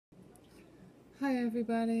Hi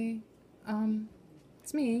everybody.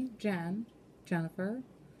 It's me, Jennifer,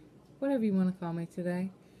 whatever you want to call me today.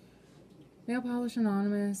 Nail Polish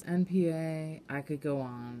Anonymous, NPA, I could go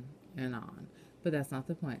on and on, but that's not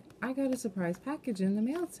the point. I got a surprise package in the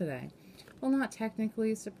mail today. Well, not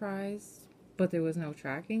technically a surprise, but there was no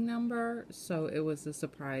tracking number, so it was a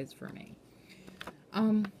surprise for me.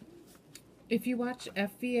 If you watch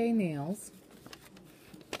FVA Nails,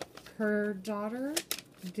 her daughter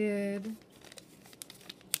did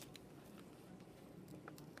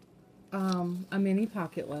a mini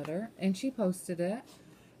pocket letter, and she posted it,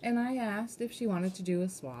 and I asked if she wanted to do a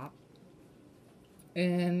swap.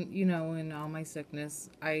 And you know, in all my sickness,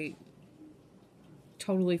 I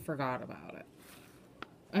totally forgot about it.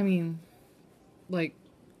 I mean, like,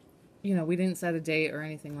 you know, we didn't set a date or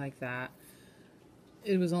anything like that.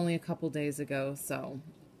 It was only a couple days ago, so,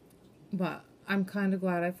 but I'm kind of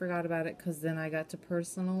glad I forgot about it, because then I got to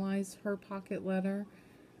personalize her pocket letter.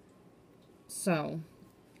 So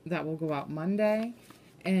that will go out Monday.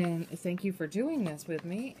 And thank you for doing this with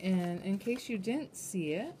me. And in case you didn't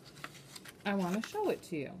see it, I want to show it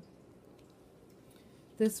to you.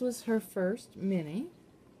 This was her first mini.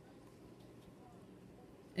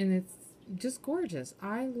 And it's just gorgeous.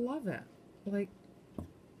 I love it. Like,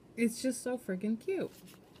 it's just so freaking cute.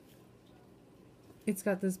 It's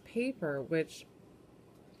got this paper, which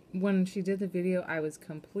when she did the video, I was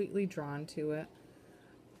completely drawn to it.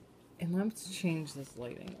 And let's change this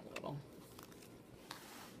lighting a little.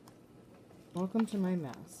 Welcome to my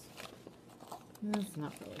mess. That's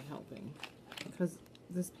not really helping, because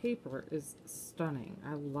this paper is stunning.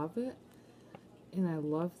 I love it. And I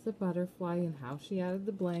love the butterfly and how she added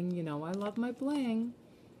the bling. You know, I love my bling.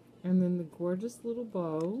 And then the gorgeous little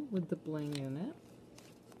bow with the bling in it.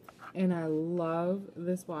 And I love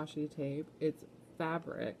this washi tape. It's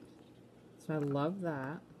fabric. So I love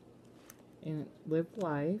that. And Live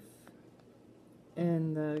Life.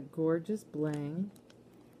 And the gorgeous bling.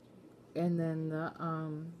 And then the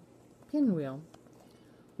pinwheel,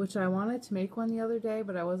 which I wanted to make one the other day,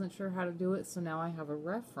 but I wasn't sure how to do it, so now I have a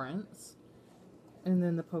reference. And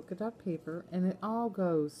then the polka dot paper, and it all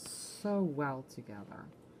goes so well together.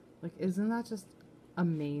 Like, isn't that just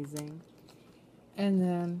amazing? And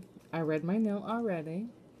then I read my note already,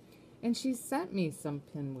 and she sent me some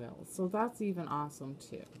pinwheels, so that's even awesome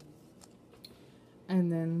too. And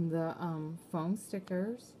then the foam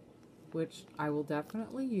stickers, which I will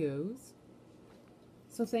definitely use.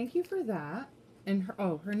 So thank you for that. And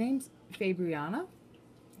her name's Fabriana.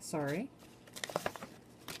 Sorry.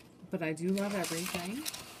 But I do love everything.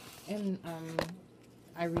 And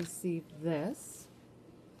I received this.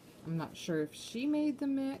 I'm not sure if she made the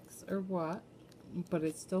mix or what, but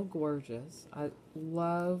it's still gorgeous. I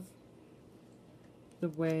love the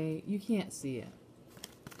way, you can't see it,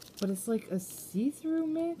 but it's like a see-through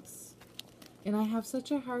mix. And I have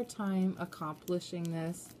such a hard time accomplishing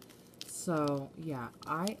this. So, yeah,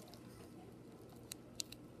 oh,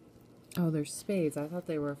 they're spades. I thought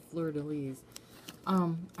they were fleur-de-lis.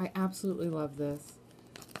 I absolutely love this.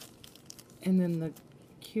 And then the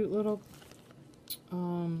cute little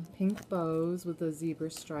pink bows with the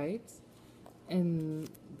zebra stripes. And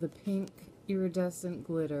the pink iridescent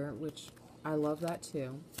glitter, which I love that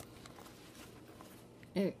too.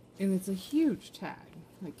 And it's a huge tag.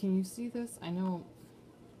 Like, can you see this? I know,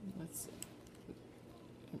 let's see.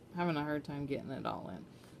 I'm having a hard time getting it all in.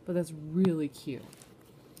 But that's really cute.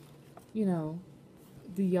 You know,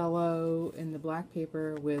 the yellow and the black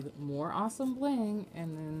paper with more awesome bling.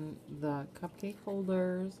 And then the cupcake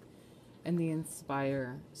holders and the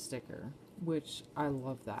Inspire sticker, which I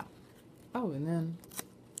love that. Oh, and then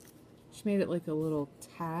she made it like a little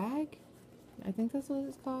tag. I think that's what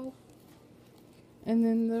it's called. And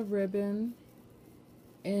then the ribbon.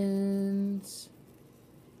 And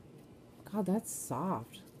God, that's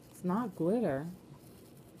soft. It's not glitter.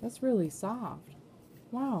 That's really soft.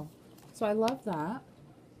 Wow. So I love that.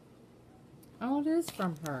 Oh, it is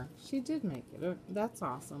from her. She did make it. That's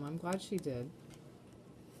awesome. I'm glad she did.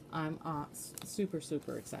 I'm super,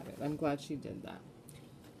 super excited. I'm glad she did that.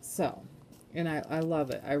 So, and I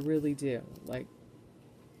love it. I really do. Like,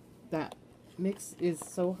 that mix is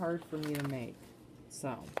so hard for me to make.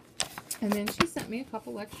 So, and then she sent me a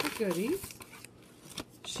couple extra goodies.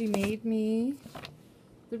 She made me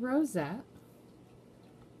the rosette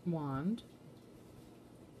wand.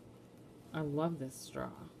 I love this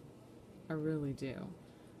straw. I really do.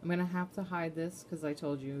 I'm going to have to hide this because I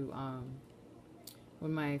told you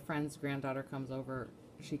when my friend's granddaughter comes over,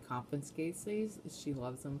 she confiscates these. She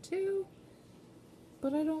loves them too.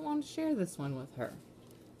 But I don't want to share this one with her.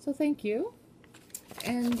 So thank you.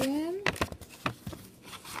 And then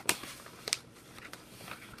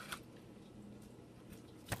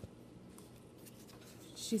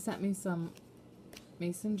she sent me some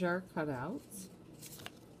mason jar cutouts,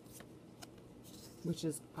 which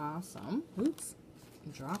is awesome. Oops,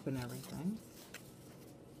 I'm dropping everything.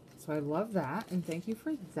 So I love that, and thank you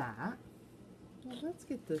for that. Well, let's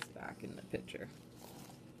get this back in the picture.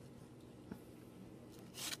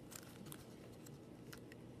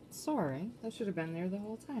 Sorry, that should have been there the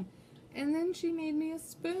whole time. And then she made me a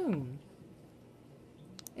spoon.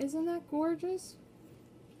 Isn't that gorgeous?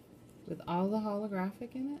 With all the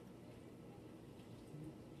holographic in it.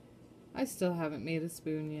 I still haven't made a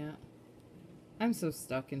spoon yet. I'm so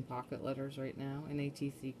stuck in pocket letters right now and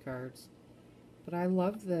ATC cards. But I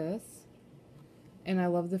love this. And I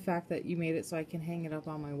love the fact that you made it so I can hang it up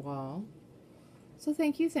on my wall. So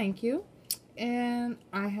thank you, thank you. And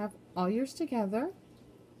I have all yours together.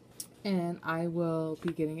 And I will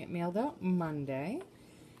be getting it mailed out Monday.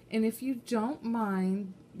 And if you don't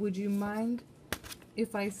mind, would you mind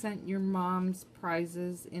if I sent your mom's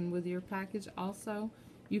prizes in with your package also?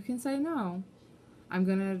 You can say no. I'm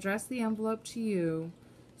going to address the envelope to you.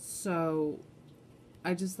 So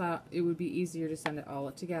I just thought it would be easier to send it all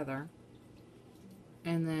together.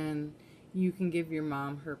 And then you can give your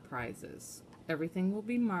mom her prizes. Everything will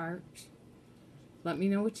be marked. Let me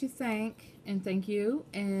know what you think, and thank you.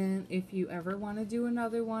 And if you ever want to do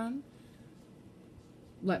another one,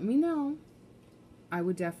 let me know. I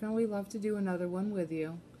would definitely love to do another one with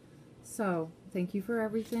you. So, thank you for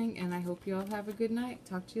everything, and I hope you all have a good night.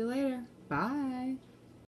 Talk to you later. Bye.